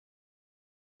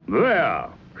There,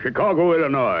 Chicago,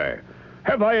 Illinois.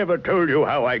 Have I ever told you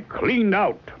how I cleaned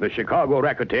out the Chicago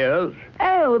racketeers?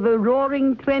 Oh, the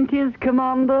Roaring Twenties,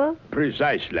 Commander?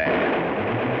 Precisely.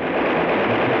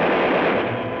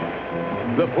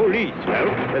 The police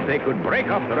felt that they could break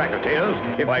up the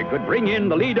racketeers if I could bring in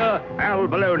the leader, Al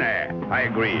Baloney. I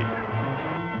agreed.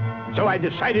 So I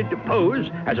decided to pose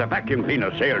as a vacuum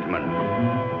cleaner salesman.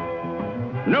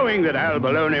 Knowing that Al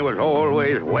Baloney was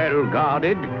always well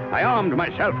guarded, I armed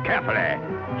myself carefully.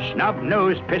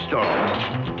 Snub-nosed pistol,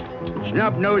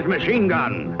 snub-nosed machine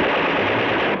gun,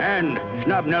 and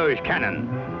snub-nosed cannon.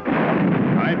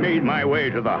 I made my way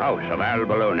to the house of Al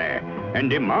Baloney and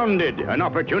demanded an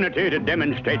opportunity to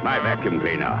demonstrate my vacuum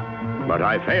cleaner. But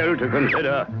I failed to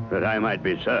consider that I might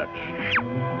be searched.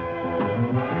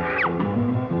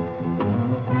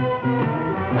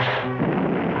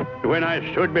 When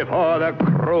I stood before the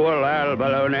cruel Al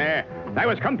Baloney, I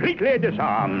was completely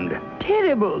disarmed.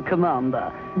 Terrible,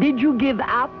 Commander. Did you give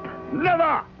up?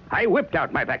 Never! I whipped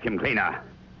out my vacuum cleaner,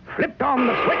 flipped on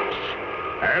the switch.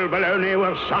 Al Baloney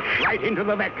was sucked right into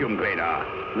the vacuum cleaner.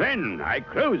 Then I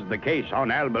closed the case on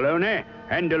Al Baloney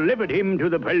and delivered him to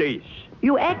the police.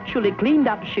 You actually cleaned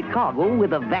up Chicago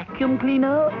with a vacuum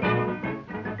cleaner?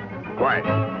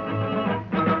 Quite.